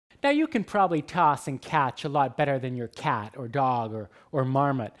Now, you can probably toss and catch a lot better than your cat or dog or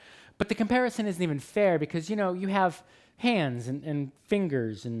marmot, but the comparison isn't even fair because, you know, you have hands and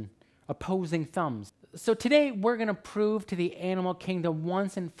fingers and opposing thumbs. So today, we're going to prove to the animal kingdom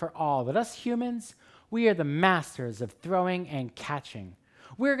once and for all that us humans, we are the masters of throwing and catching.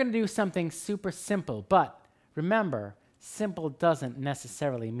 We're going to do something super simple, but remember, simple doesn't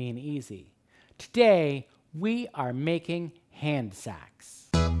necessarily mean easy. Today, we are making hand sacks.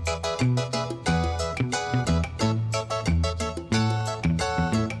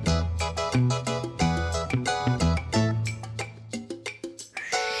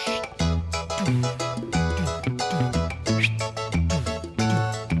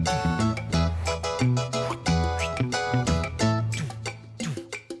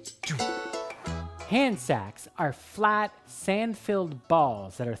 Hand sacks are flat, sand-filled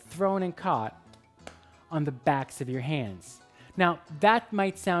balls that are thrown and caught on the backs of your hands. Now, that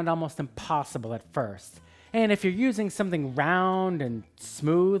might sound almost impossible at first. And if you're using something round and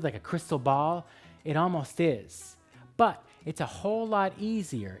smooth like a crystal ball, it almost is. But it's a whole lot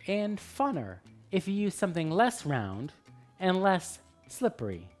easier and funner if you use something less round and less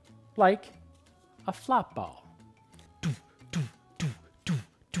slippery, like a flop ball.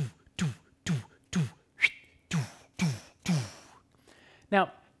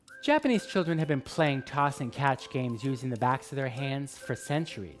 Now, Japanese children have been playing toss and catch games using the backs of their hands for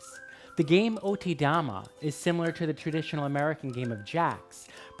centuries. The game otidama is similar to the traditional American game of jacks,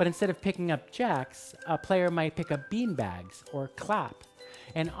 but instead of picking up jacks, a player might pick up beanbags or clap,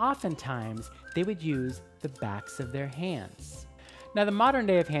 and oftentimes they would use the backs of their hands. Now, the modern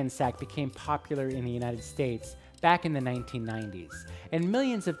day of hand sack became popular in the United States back in the 1990s, and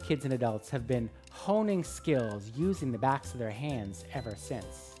millions of kids and adults have been honing skills using the backs of their hands ever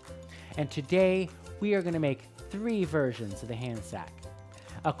since. And today, we are going to make 3 versions of the hand sack.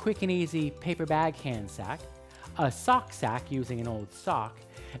 A quick and easy paper bag hand sack, a sock sack using an old sock,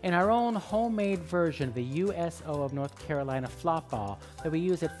 and our own homemade version of the USO of North Carolina flop ball that we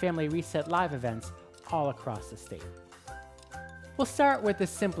use at Family Reset Live events all across the state. We'll start with the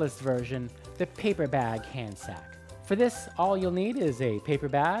simplest version, the paper bag hand sack. For this, all you'll need is a paper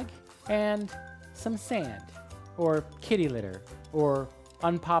bag and some sand, or kitty litter, or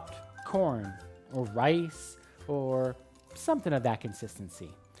unpopped corn, or rice, or something of that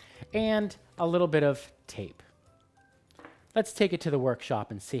consistency, and a little bit of tape. Let's take it to the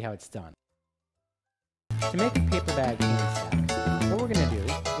workshop and see how it's done. To make a paper bag hand sack, what we're going to do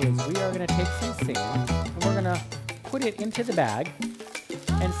is we are going to take some sand and we're going to put it into the bag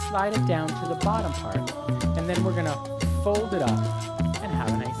and slide it down to the bottom part, and then we're going to fold it up and have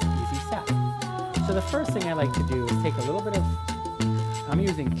a nice easy sack. So the first thing I like to do is take a little bit of, I'm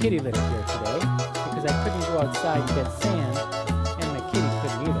using kitty litter here today because I couldn't go outside and get sand and my kitty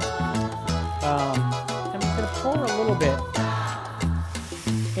couldn't either. I'm just going to pour a little bit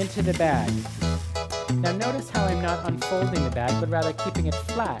into the bag. Now notice how I'm not unfolding the bag but rather keeping it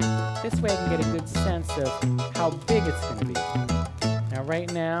flat. This way I can get a good sense of how big it's going to be. Now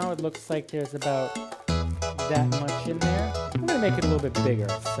right now it looks like there's about that much in there. I'm going to make it a little bit bigger.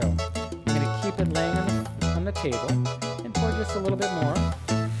 So I'm going to keep it laying on the table and pour just a little bit more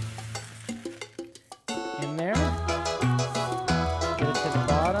in there. Get it to the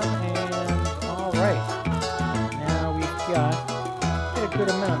bottom, and all right. Now we've got a good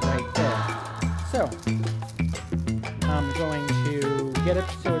amount right there. So I'm going to get it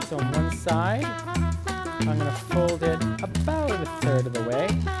so it's on one side. I'm going to fold it about 1/3 of the way,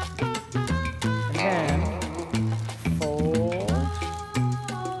 and then fold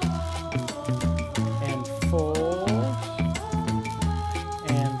and fold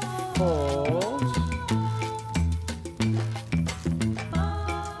and fold.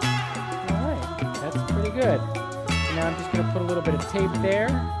 All right, that's pretty good. And now I'm just going to put a little bit of tape there,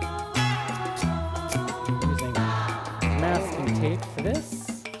 using masking tape for this.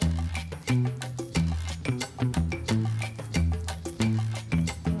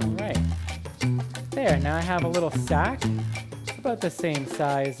 There, now I have a little sack, about the same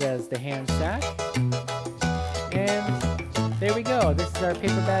size as the hand sack. And there we go, this is our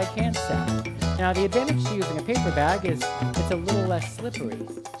paper bag hand sack. Now the advantage to using a paper bag is it's a little less slippery.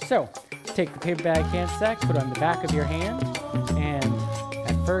 So, take the paper bag hand sack, put it on the back of your hand, and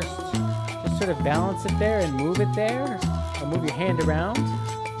at first, just sort of balance it there and move it there, or move your hand around,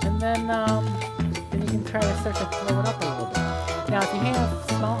 and then you can try to start to throw it up a little bit. Now if you have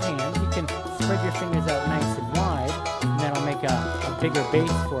small hands, you can spread your fingers out nice and wide, and that'll make a bigger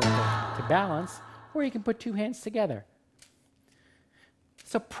base for it to balance, or you can put 2 hands together.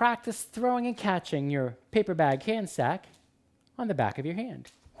 So practice throwing and catching your paper bag hand sack on the back of your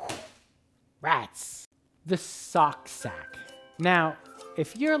hand. Rats. The sock sack. Now,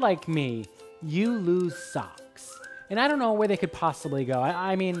 if you're like me, you lose socks. And I don't know where they could possibly go.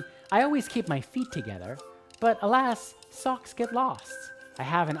 I mean, I always keep my feet together, but alas, socks get lost. I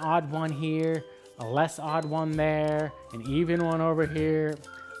have an odd one here, a less odd one there, an even one over here.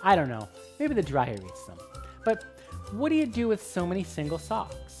 I don't know. Maybe the dryer eats them. But what do you do with so many single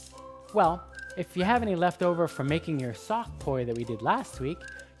socks? Well, if you have any left over from making your sock poi that we did last week,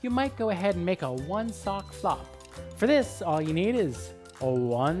 you might go ahead and make a one sock flop. For this, all you need is a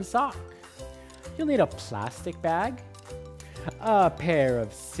one sock. You'll need a plastic bag, a pair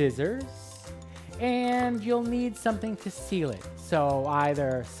of scissors, and you'll need something to seal it. So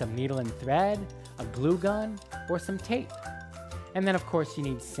either some needle and thread, a glue gun, or some tape. And then of course you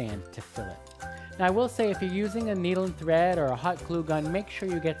need sand to fill it. Now I will say if you're using a needle and thread or a hot glue gun, make sure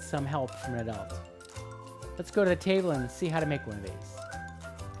you get some help from an adult. Let's go to the table and see how to make one of these.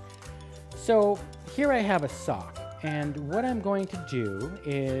 So here I have a sock, and what I'm going to do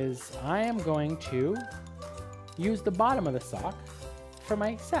is I am going to use the bottom of the sock for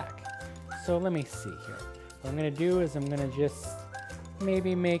my sack. So let me see here. What I'm going to do is I'm going to just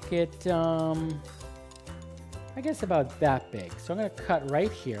maybe make it, I guess about that big. So I'm going to cut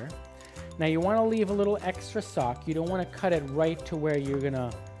right here. Now you want to leave a little extra sock. You don't want to cut it right to where you're going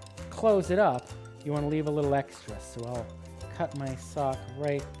to close it up. You want to leave a little extra. So I'll cut my sock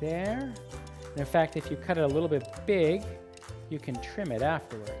right there. And in fact, if you cut it a little bit big, you can trim it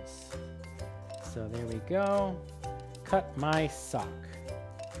afterwards. So there we go. Cut my sock.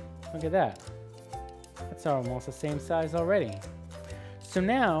 Look at that. That's almost the same size already. So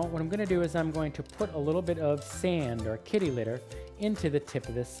now what I'm going to do is I'm going to put a little bit of sand or kitty litter into the tip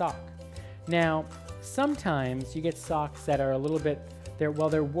of this sock. Now, sometimes you get socks that are a little bit, they're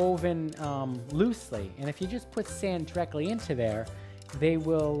woven loosely, and if you just put sand directly into there, they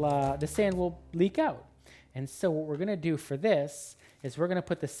will, the sand will leak out. And so what we're going to do for this is we're going to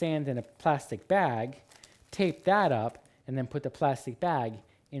put the sand in a plastic bag, tape that up, and then put the plastic bag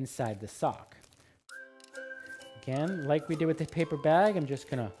inside the sock. Again, like we did with the paper bag, I'm just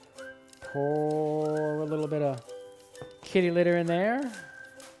going to pour a little bit of kitty litter in there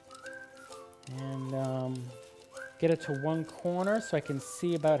and get it to one corner so I can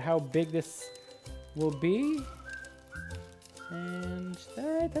see about how big this will be. And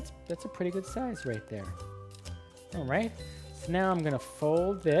all right, that's a pretty good size right there. All right, so now I'm going to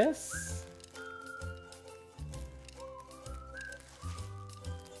fold this.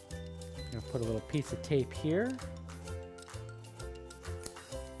 I'm going to put a little piece of tape here.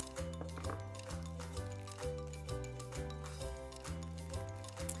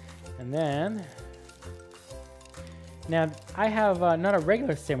 And then, now I have not a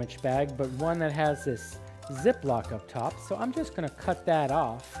regular sandwich bag, but one that has this Ziploc up top. So I'm just going to cut that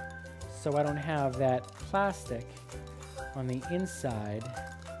off so I don't have that plastic on the inside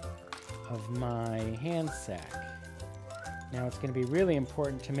of my hand sack. Now it's going to be really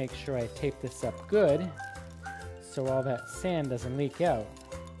important to make sure I tape this up good so all that sand doesn't leak out.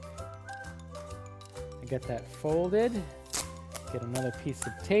 I get that folded. Get another piece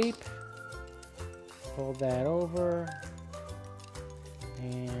of tape, fold that over,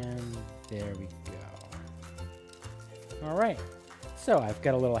 and there we go. All right, so I've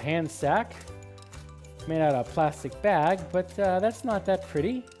got a little hand sack made out of a plastic bag, but that's not that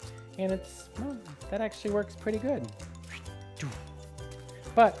pretty, and well, that actually works pretty good.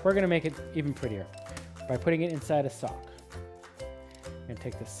 But we're gonna make it even prettier by putting it inside a sock. I'm gonna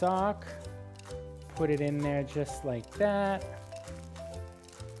take the sock, put it in there just like that.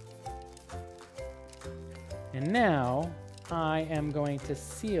 And now I am going to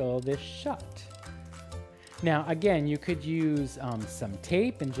seal this shut. Now again, you could use some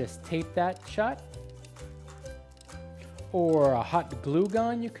tape and just tape that shut, or a hot glue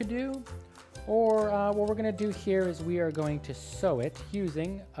gun you could do, or what we're going to do here is we are going to sew it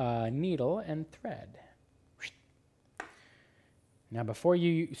using a needle and thread. Now before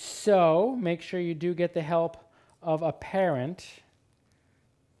you sew, make sure you do get the help of a parent.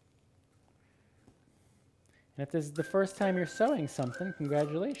 And if this is the first time you're sewing something,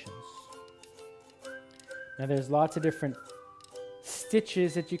 congratulations. Now there's lots of different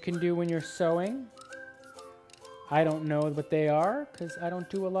stitches that you can do when you're sewing. I don't know what they are because I don't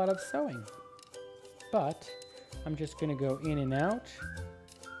do a lot of sewing. But I'm just going to go in and out,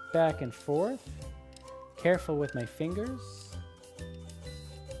 back and forth, careful with my fingers.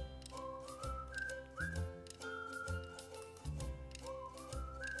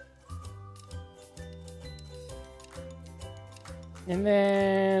 And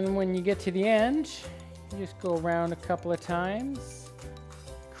then when you get to the end, you just go around a couple of times,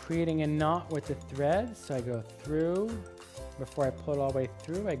 creating a knot with the thread. So I go through, before I pull it all the way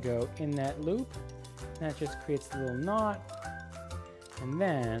through, I go in that loop. And that just creates a little knot. And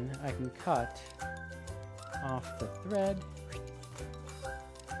then I can cut off the thread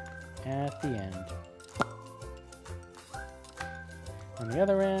at the end. On the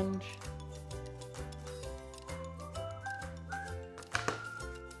other end.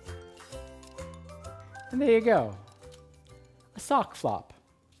 And there you go. A sock flop.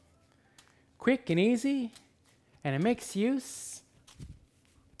 Quick and easy, and it makes use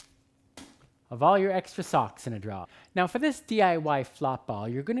of all your extra socks in a drawer. Now for this DIY flop ball,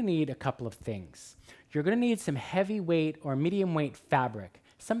 you're going to need a couple of things. You're going to need some heavyweight or medium weight fabric,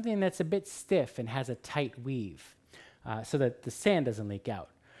 something that's a bit stiff and has a tight weave, so that the sand doesn't leak out.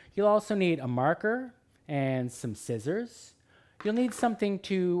 You'll also need a marker and some scissors. You'll need something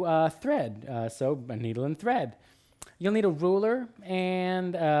to thread, so a needle and thread. You'll need a ruler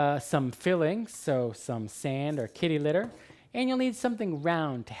and some fillings, so some sand or kitty litter. And you'll need something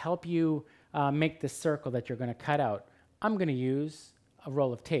round to help you make the circle that you're going to cut out. I'm going to use a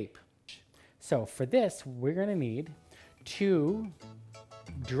roll of tape. So for this, we're going to need to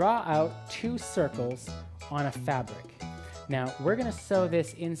draw out 2 circles on a fabric. Now, we're going to sew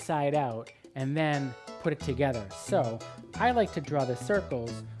this inside out and then put it together. So I like to draw the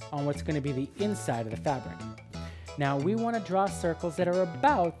circles on what's going to be the inside of the fabric. Now we want to draw circles that are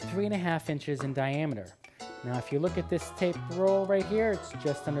about 3.5 inches in diameter. Now if you look at this tape roll right here, it's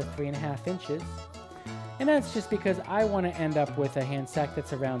just under 3.5 inches. And that's just because I want to end up with a hand sack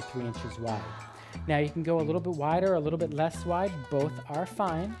that's around 3 inches wide. Now you can go a little bit wider or a little bit less wide, both are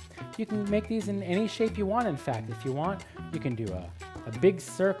fine. You can make these in any shape you want, in fact. If you want, you can do a big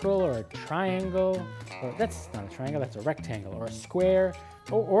circle or a triangle, or that's not a triangle, that's a rectangle, or a square,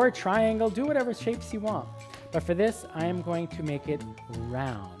 or a triangle. Do whatever shapes you want. But for this, I am going to make it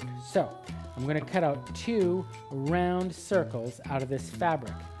round. So I'm going to cut out 2 round circles out of this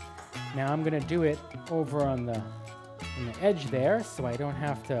fabric. Now I'm going to do it over on the edge there, so I don't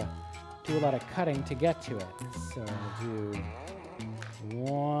have to do a lot of cutting to get to it. So I'll do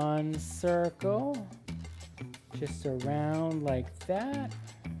 1 circle, just around like that.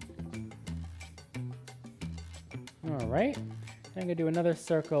 All right, I'm going to do another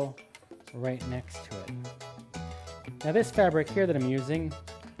circle right next to it. Now this fabric here that I'm using,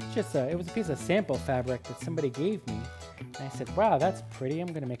 it was a piece of sample fabric that somebody gave me. And I said, wow, that's pretty. I'm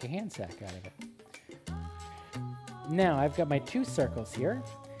going to make a hand sack out of it. Now I've got my 2 circles here,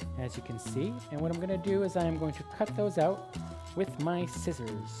 as you can see. And what I'm going to do is I am going to cut those out with my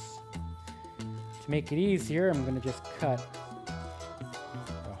scissors. To make it easier, I'm going to just cut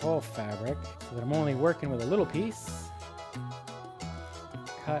the whole fabric so that I'm only working with a little piece.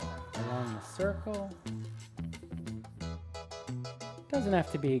 Cut along the circle. Doesn't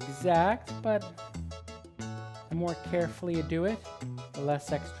have to be exact, but the more carefully you do it, the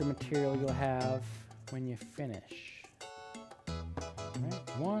less extra material you'll have when you finish. All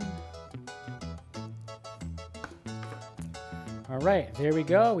right, 1. All right, there we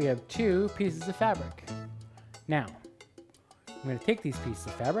go. We have 2 pieces of fabric. Now, I'm going to take these pieces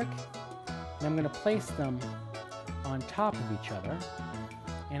of fabric and I'm going to place them on top of each other,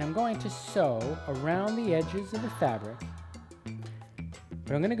 and I'm going to sew around the edges of the fabric.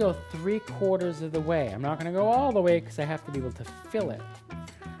 But I'm going to go 3/4 of the way. I'm not going to go all the way because I have to be able to fill it.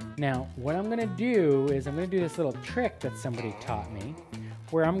 Now, what I'm going to do is I'm going to do this little trick that somebody taught me,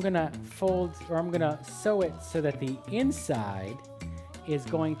 where I'm going to sew it so that the inside is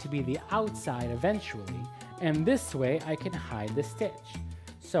going to be the outside eventually, and this way I can hide the stitch.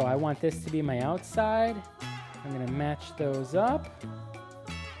 So I want this to be my outside. I'm going to match those up,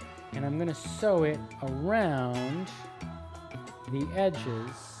 and I'm going to sew it around the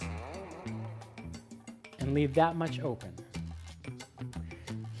edges and leave that much open.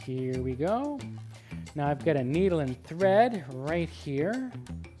 Here we go. Now I've got a needle and thread right here,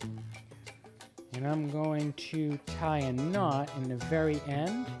 and I'm going to tie a knot in the very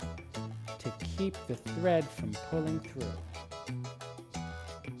end to keep the thread from pulling through.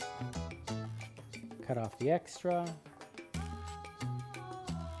 Cut off the extra.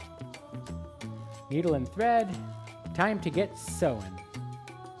 Needle and thread. Time to get sewing.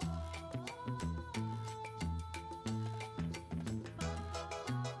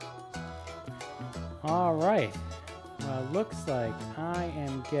 All right. Well, it looks like I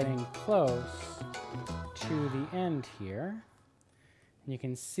am getting close to the end here. And you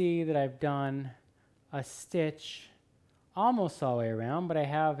can see that I've done a stitch almost all the way around, but I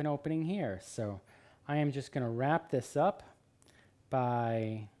have an opening here. So I am just going to wrap this up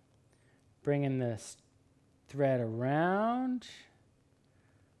by bringing this thread around,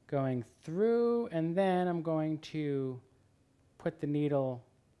 going through, and then I'm going to put the needle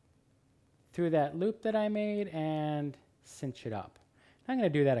through that loop that I made and cinch it up. I'm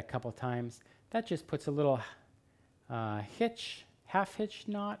going to do that a couple times. That just puts a little hitch, half hitch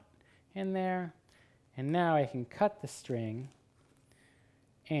knot in there. And now I can cut the string,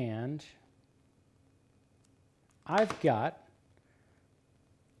 and I've got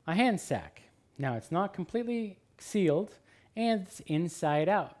a handsack. Now it's not completely sealed and it's inside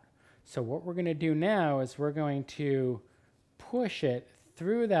out. So what we're going to do now is we're going to push it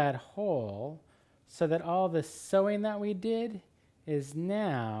through that hole so that all the sewing that we did is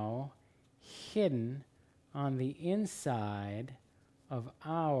now hidden on the inside of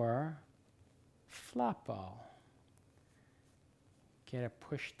our flop ball. Get it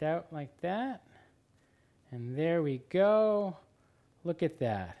pushed out like that. And there we go. Look at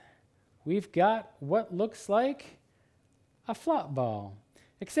that. We've got what looks like a flop ball,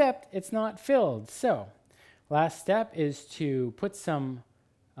 except it's not filled. So last step is to put some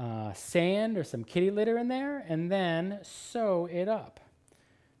sand or some kitty litter in there and then sew it up.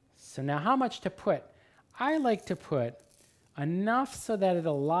 So now how much to put? I like to put enough so that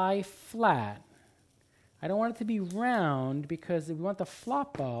it'll lie flat. I don't want it to be round because we want the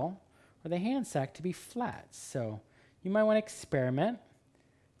flop ball or the handsack to be flat. So you might want to experiment.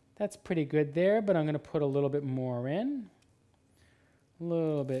 That's pretty good there, but I'm going to put a little bit more in. A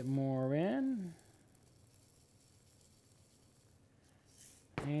little bit more in.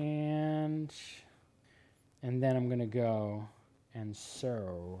 And then I'm going to go and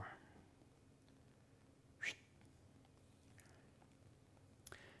sew.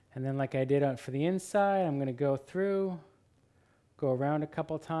 And then like I did for the inside, I'm going to go through, go around a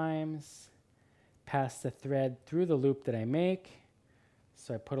couple times, pass the thread through the loop that I make.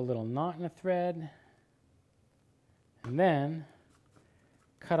 So I put a little knot in the thread, and then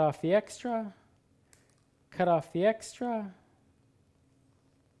cut off the extra, cut off the extra,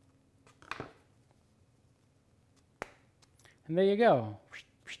 and there you go.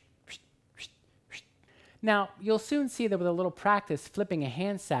 Now, you'll soon see that with a little practice, flipping a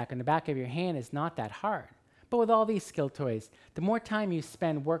handsack on the back of your hand is not that hard. But with all these skill toys, the more time you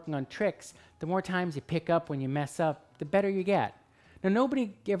spend working on tricks, the more times you pick up when you mess up, the better you get. Now,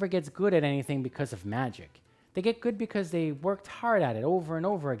 nobody ever gets good at anything because of magic. They get good because they worked hard at it over and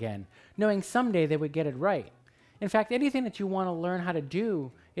over again, knowing someday they would get it right. In fact, anything that you want to learn how to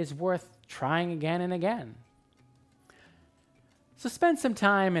do is worth trying again and again. So spend some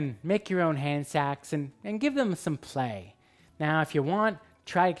time and make your own handsacks and give them some play. Now, if you want,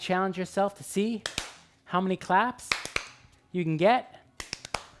 try to challenge yourself to see how many claps you can get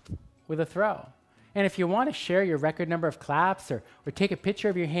with a throw. And if you want to share your record number of claps or take a picture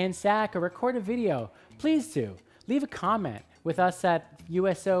of your handsack or record a video, please do. Leave a comment with us at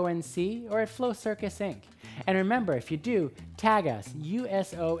USO-NC or at Flow Circus Inc. And remember, if you do, tag us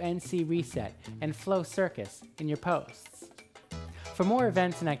USO-NC Reset and Flow Circus in your posts. For more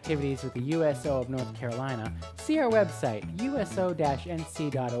events and activities with the USO of North Carolina, see our website,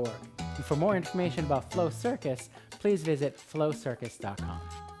 uso-nc.org. And for more information about Flow Circus, please visit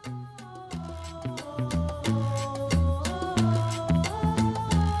flowcircus.com.